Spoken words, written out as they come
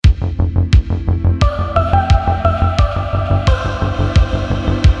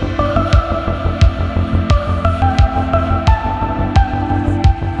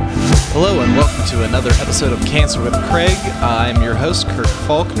another episode of Cancer with Craig. I'm your host, Kirk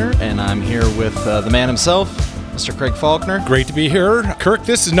Faulkner, and I'm here with the man himself, Mr. Craig Faulkner. Great to be here. Kirk,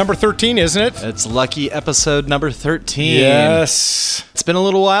 this is number 13, isn't it? It's lucky episode number 13. Yes. It's been a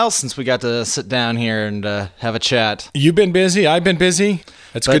little while since we got to sit down here and have a chat. You've been busy. I've been busy.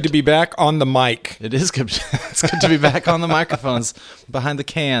 It's good to be back on the mic. It is good. It's good to be back on the microphones behind the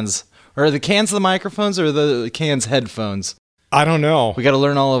cans. Or are the cans the microphones or the cans headphones? I don't know. We got to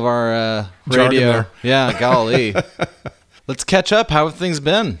learn all of our Jargon radio. there. Yeah, golly. Let's catch up. How have things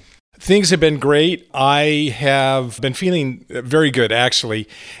been? Things have been great. I have been feeling very good, actually.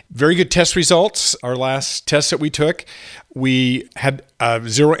 Very good test results. Our last test that we took, we had a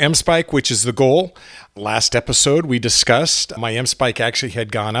 0 M spike, which is the goal. Last episode, we discussed my M spike actually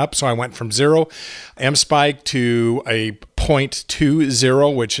had gone up. So I went from 0 M spike to a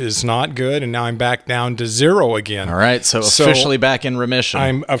 0.20, which is not good. And now I'm back down to 0 again. All right. So officially back in remission.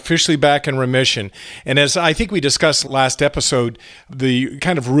 I'm officially back in remission. And as I think we discussed last episode, the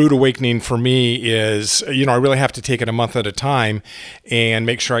kind of rude awakening for me is, I really have to take it a month at a time and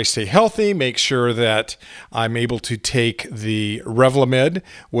make sure I stay healthy, make sure that I'm able to take the Revlimid,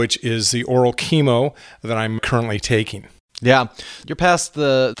 which is the oral chemo that I'm currently taking. Yeah. You're past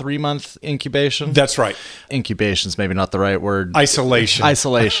the 3-month incubation? That's right. Incubation's maybe not the right word.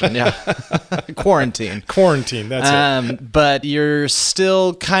 Isolation, yeah. Quarantine, that's it. But you're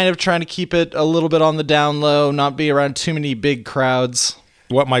still kind of trying to keep it a little bit on the down low, not be around too many big crowds.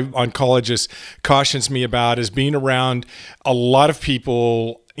 What my oncologist cautions me about is being around a lot of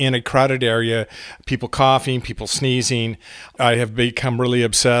people in a crowded area, people coughing, people sneezing. I have become really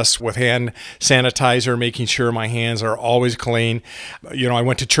obsessed with hand sanitizer, making sure my hands are always clean. I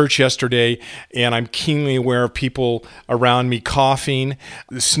went to church yesterday and I'm keenly aware of people around me coughing,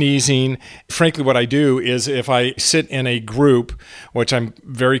 sneezing. Frankly, what I do is if I sit in a group, which I'm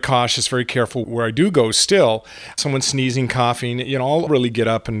very cautious, very careful where I do go still, someone sneezing, coughing, I'll really get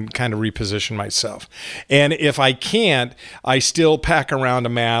up and kind of reposition myself. And if I can't, I still pack around a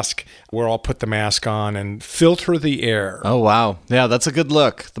mask where I'll put the mask on and filter the air. Oh, wow. Yeah, that's a good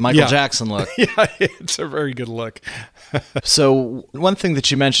look. The Michael Jackson look. Yeah, it's a very good look. So one thing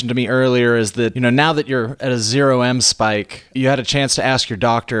that you mentioned to me earlier is that, now that you're at a 0 M spike, you had a chance to ask your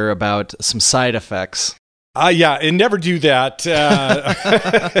doctor about some side effects. And never do that.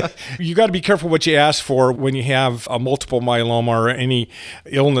 You got to be careful what you ask for when you have a multiple myeloma or any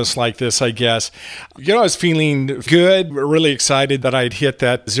illness like this, I guess. I was feeling good, really excited that I'd hit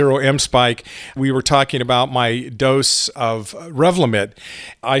that 0 M spike. We were talking about my dose of Revlimid.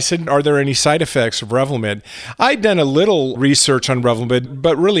 I said, are there any side effects of Revlimid? I'd done a little research on Revlimid,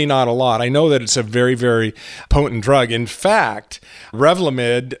 but really not a lot. I know that it's a very, very potent drug. In fact,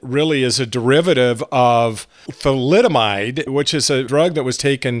 Revlimid really is a derivative of thalidomide, which is a drug that was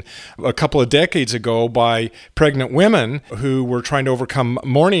taken a couple of decades ago by pregnant women who were trying to overcome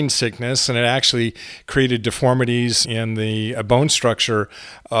morning sickness, and it actually created deformities in the bone structure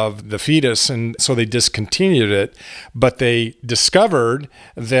of the fetus, and so they discontinued it. But they discovered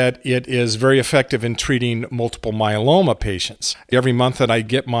that it is very effective in treating multiple myeloma patients. Every month that I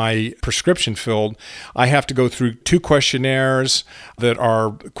get my prescription filled, I have to go through 2 questionnaires that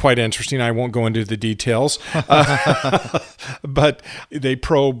are quite interesting. I won't go into the details. But they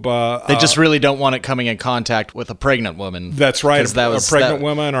probe... they just really don't want it coming in contact with a pregnant woman. That's right. A pregnant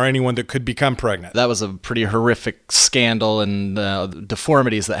woman or anyone that could become pregnant. That was a pretty horrific scandal, and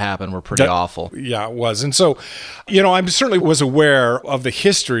deformities that happened were pretty awful. Yeah, it was. And so, I certainly was aware of the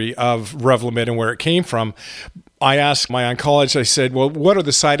history of Revlimid and where it came from. I asked my oncologist, I said, well, what are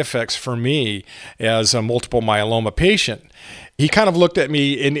the side effects for me as a multiple myeloma patient? He kind of looked at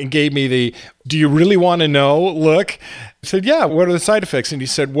me and gave me the, do you really want to know? Look. I said, yeah, what are the side effects? And he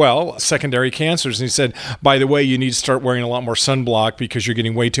said, well, secondary cancers. And he said, by the way, you need to start wearing a lot more sunblock because you're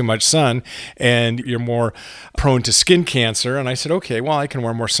getting way too much sun and you're more prone to skin cancer. And I said, okay, well, I can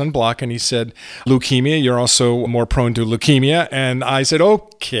wear more sunblock. And he said, leukemia, you're also more prone to leukemia. And I said,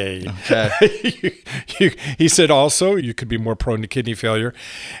 okay. He said, also, you could be more prone to kidney failure.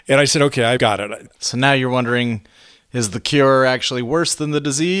 And I said, okay, I got it. So now you're wondering, is the cure actually worse than the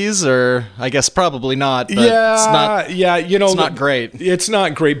disease? Or I guess probably not. But it's not great. It's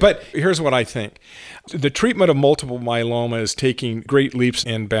not great. But here's what I think. The treatment of multiple myeloma is taking great leaps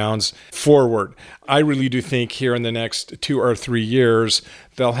and bounds forward. I really do think here in the next 2 or 3 years,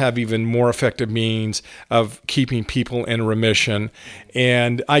 they'll have even more effective means of keeping people in remission.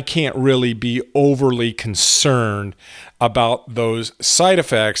 And I can't really be overly concerned about those side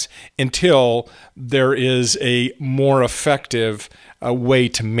effects until there is a more effective way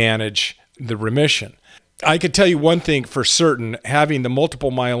to manage the remission. I could tell you one thing for certain, having the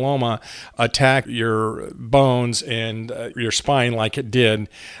multiple myeloma attack your bones and your spine like it did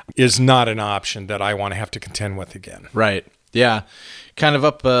is not an option that I want to have to contend with again. Right. Yeah. Kind of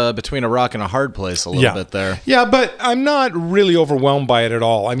up between a rock and a hard place a little bit there. Yeah, but I'm not really overwhelmed by it at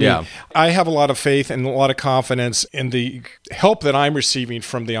all. I mean, I have a lot of faith and a lot of confidence in the help that I'm receiving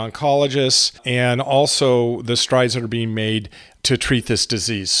from the oncologists and also the strides that are being made to treat this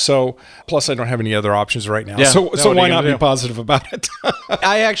disease. So, plus I don't have any other options right now. So why not be positive about it?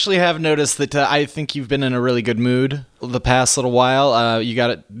 I actually have noticed that I think you've been in a really good mood the past little while. You got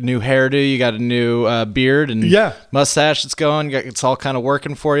a new hairdo, you got a new beard and mustache that's going. It's all kind of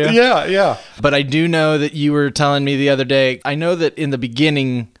working for you. Yeah. But I do know that you were telling me the other day, I know that in the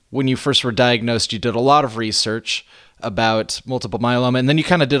beginning, when you first were diagnosed, you did a lot of research about multiple myeloma, and then you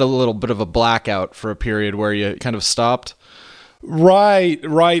kind of did a little bit of a blackout for a period where you kind of stopped. Right.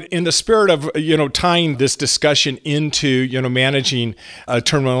 In the spirit of, tying this discussion into, managing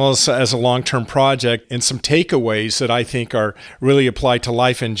terminal illness as a long-term project and some takeaways that I think are really applied to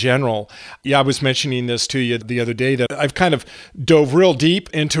life in general. Yeah, I was mentioning this to you the other day that I've kind of dove real deep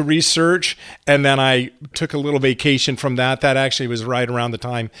into research and then I took a little vacation from that. That actually was right around the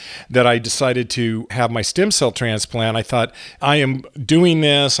time that I decided to have my stem cell transplant. I thought, I am doing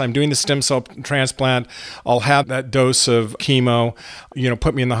this. I'm doing the stem cell transplant. I'll have that dose of chemo,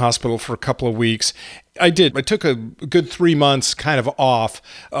 put me in the hospital for a couple of weeks. I did. I took a good 3 months kind of off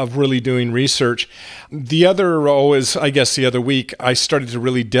of really doing research. The other week, I started to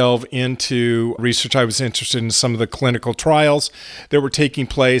really delve into research. I was interested in some of the clinical trials that were taking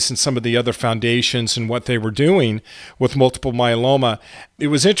place and some of the other foundations and what they were doing with multiple myeloma. It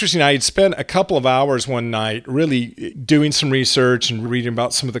was interesting. I had spent a couple of hours one night really doing some research and reading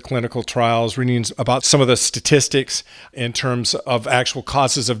about some of the clinical trials, reading about some of the statistics in terms of actual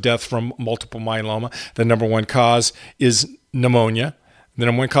causes of death from multiple myeloma. The number one cause is pneumonia. The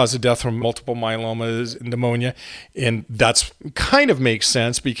number one cause of death from multiple myeloma is pneumonia. And that's kind of makes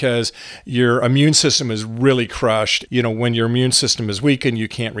sense because your immune system is really crushed. When your immune system is weakened, you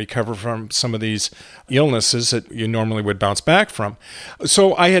can't recover from some of these illnesses that you normally would bounce back from.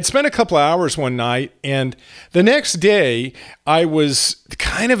 So I had spent a couple of hours one night, and the next day I was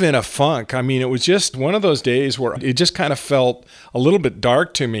kind of in a funk. I mean, it was just one of those days where it just kind of felt a little bit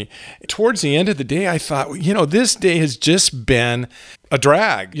dark to me. Towards the end of the day, I thought, this day has just been a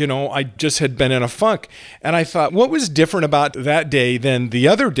drag. I just had been in a funk. And I thought, what was different about that day than the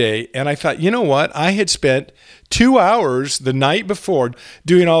other day? And I thought, what? I had spent 2 hours the night before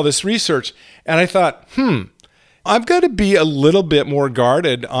doing all this research. And I thought, I've got to be a little bit more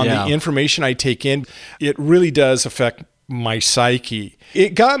guarded on the information I take in. It really does affect my psyche.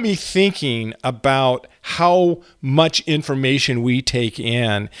 It got me thinking about how much information we take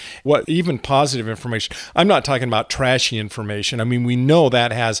in, even positive information. I'm not talking about trashy information. I mean, we know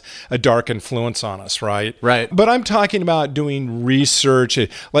that has a dark influence on us, right? Right. But I'm talking about doing research.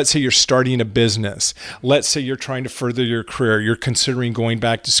 Let's say you're starting a business. Let's say you're trying to further your career. You're considering going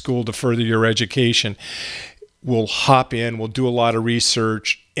back to school to further your education. We'll hop in, we'll do a lot of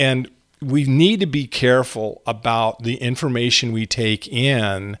research, and we need to be careful about the information we take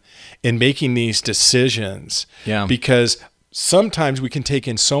in making these decisions. Yeah. Because sometimes we can take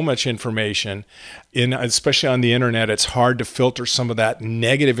in so much information, especially on the internet, it's hard to filter some of that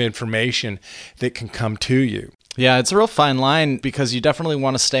negative information that can come to you. Yeah, it's a real fine line because you definitely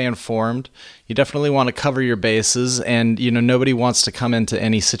want to stay informed. You definitely want to cover your bases, and nobody wants to come into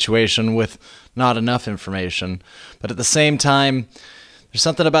any situation with not enough information. But at the same time, there's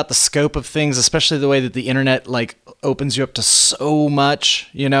something about the scope of things, especially the way that the internet opens you up to so much,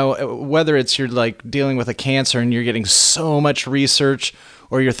 whether it's you're dealing with a cancer and you're getting so much research,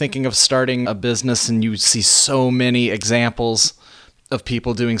 or you're thinking of starting a business and you see so many examples of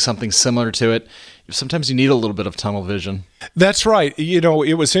people doing something similar to it. Sometimes you need a little bit of tunnel vision. That's right.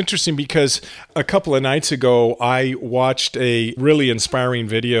 It was interesting because a couple of nights ago, I watched a really inspiring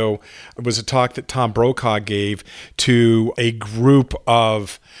video. It was a talk that Tom Brokaw gave to a group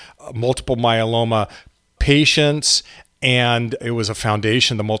of multiple myeloma patients, and it was a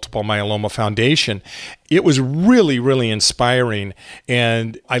foundation, the Multiple Myeloma Foundation. It was really, really inspiring,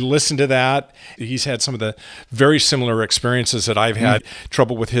 and I listened to that. He's had some of the very similar experiences that I've had,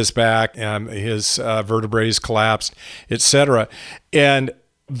 trouble with his back, his vertebrae collapsed, etc. And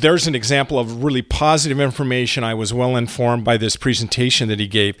there's an example of really positive information. I was well informed by this presentation that he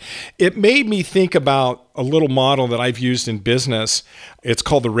gave. It made me think about a little model that I've used in business. It's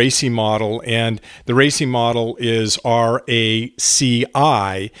called the RACI model, and the RACI model is RACI,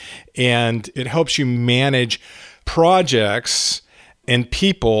 and it helps you manage projects and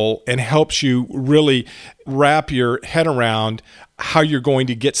people and helps you really wrap your head around how you're going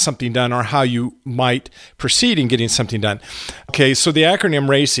to get something done or how you might proceed in getting something done. Okay, so the acronym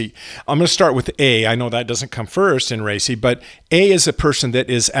RACI, I'm going to start with A. I know that doesn't come first in RACI, but A is a person that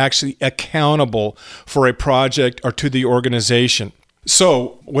is actually accountable for a project or to the organization.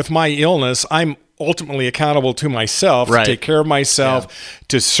 So with my illness, I'm ultimately accountable to myself, to take care of myself,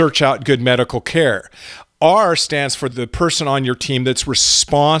 to search out good medical care. R stands for the person on your team that's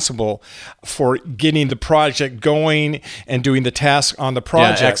responsible for getting the project going and doing the task on the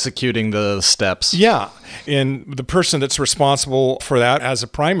project. Yeah, executing the steps. Yeah. And the person that's responsible for that as a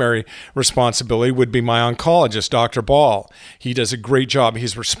primary responsibility would be my oncologist, Dr. Ball. He does a great job.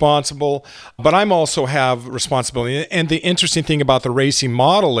 He's responsible, but I'm also have responsibility. And the interesting thing about the RACI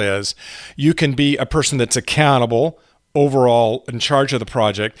model is you can be a person that's accountable, overall in charge of the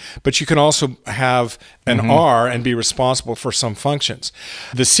project, but you can also have an R and be responsible for some functions.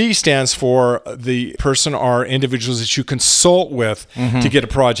 The C stands for the person or individuals that you consult with to get a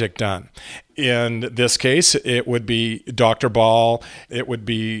project done. In this case, it would be Dr. Ball, it would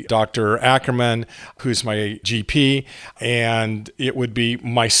be Dr. Ackerman, who's my GP, and it would be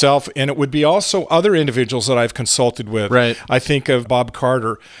myself, and it would be also other individuals that I've consulted with. Right. I think of Bob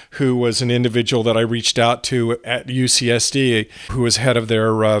Carter, who was an individual that I reached out to at UCSD, who was head of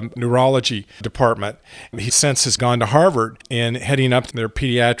their neurology department. He since has gone to Harvard and heading up their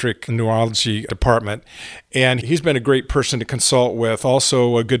pediatric neurology department. And he's been a great person to consult with.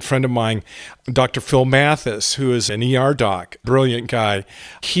 Also, a good friend of mine, Dr. Phil Mathis, who is an ER doc, brilliant guy.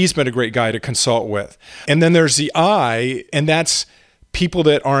 He's been a great guy to consult with. And then there's the I, and that's people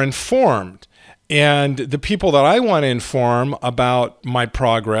that are informed. And the people that I want to inform about my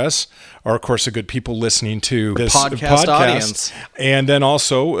progress are, of course, the good people listening to this podcast audience. And then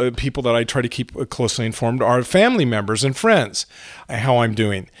also people that I try to keep closely informed are family members and friends, how I'm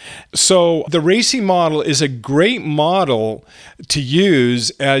doing. So the RACI model is a great model to use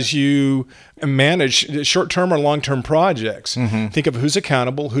as you manage short-term or long-term projects. Think of who's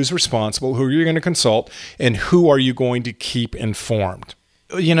accountable, who's responsible, who you're going to consult, and who are you going to keep informed.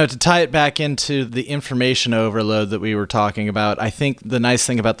 You know, to tie it back into the information overload that we were talking about, I think the nice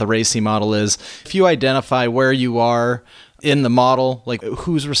thing about the RACI model is if you identify where you are in the model, like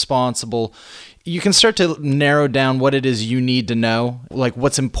who's responsible, you can start to narrow down what it is you need to know, like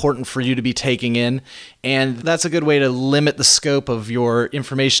what's important for you to be taking in. And that's a good way to limit the scope of your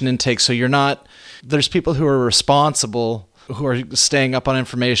information intake. So there's people who are responsible who are staying up on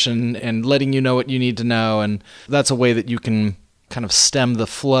information and letting you know what you need to know. And that's a way that you can kind of stem the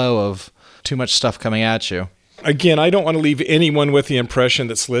flow of too much stuff coming at you. Again, I don't want to leave anyone with the impression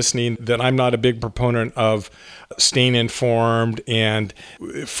that's listening that I'm not a big proponent of staying informed and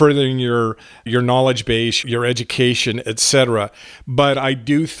furthering your knowledge base, your education, etc. But I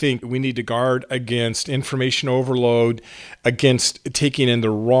do think we need to guard against information overload, against taking in the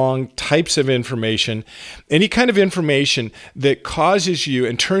wrong types of information, any kind of information that causes you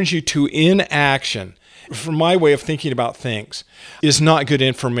and turns you to inaction. From my way of thinking about things, is not good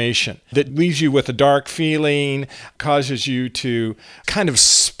information that leaves you with a dark feeling, causes you to kind of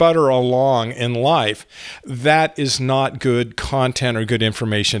sputter along in life. That is not good content or good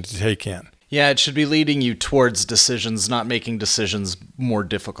information to take in. Yeah, it should be leading you towards decisions, not making decisions more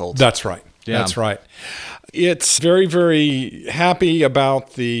difficult. That's right. Yeah. That's right. It's very, very happy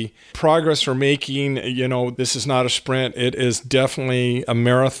about the progress we're making. You know, this is not a sprint. It is definitely a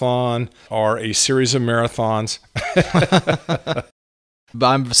marathon or a series of marathons. But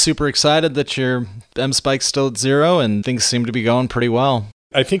I'm super excited that your M spike's still at 0 and things seem to be going pretty well.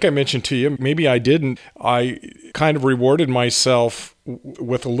 I think I mentioned to you, maybe I didn't. I kind of rewarded myself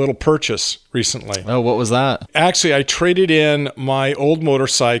with a little purchase recently. Oh, what was that? Actually, I traded in my old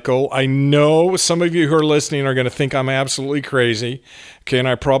motorcycle. I know some of you who are listening are going to think I'm absolutely crazy. Okay, and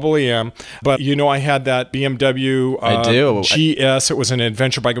I probably am. But you know, I had that BMW GS. It was an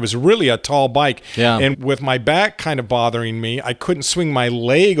adventure bike. It was really a tall bike. Yeah. And with my back kind of bothering me, I couldn't swing my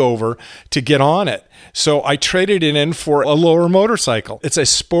leg over to get on it. So I traded it in for a lower motorcycle. It's a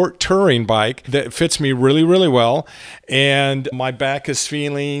sport touring bike that fits me really, really well. And my back is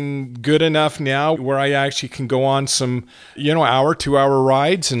feeling good enough now where I actually can go on some, 2-hour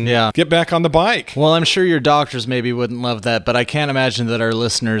rides and get back on the bike. Well, I'm sure your doctors maybe wouldn't love that, but I can't imagine that our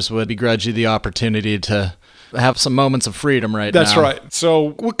listeners would begrudge you the opportunity to have some moments of freedom now. That's right.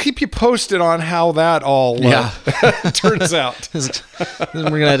 So we'll keep you posted on how that all turns out. We're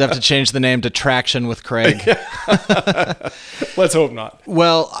going to have to change the name to Traction with Craig. Let's hope not.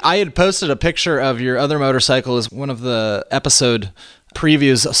 Well, I had posted a picture of your other motorcycle as one of the episode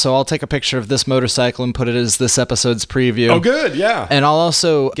previews. So I'll take a picture of this motorcycle and put it as this episode's preview. Oh, good. Yeah. And I'll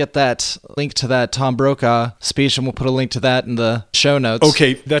also get that link to that Tom Brokaw speech, and we'll put a link to that in the show notes.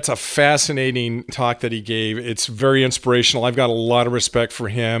 Okay, that's a fascinating talk that he gave. It's very inspirational. I've got a lot of respect for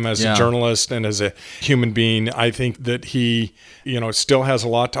him as a journalist and as a human being. I think that he, still has a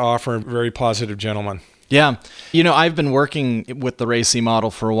lot to offer. Very positive gentleman. Yeah. I've been working with the Racy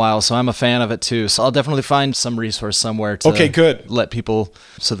model for a while, so I'm a fan of it too. So I'll definitely find some resource somewhere to let people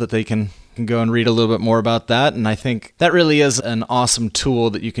so that they can go and read a little bit more about that. And I think that really is an awesome tool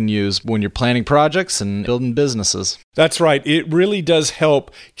that you can use when you're planning projects and building businesses. That's right. It really does help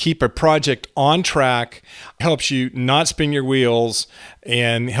keep a project on track, helps you not spin your wheels,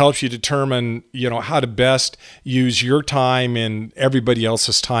 and helps you determine, how to best use your time and everybody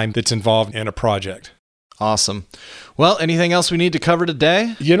else's time that's involved in a project. Awesome. Well, anything else we need to cover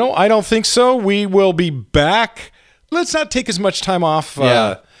today? I don't think so. We will be back. Let's not take as much time off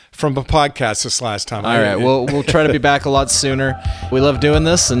from the podcast this last time. All right. We'll try to be back a lot sooner. We love doing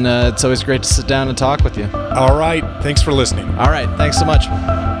this, and it's always great to sit down and talk with you. All right. Thanks for listening. All right. Thanks so much.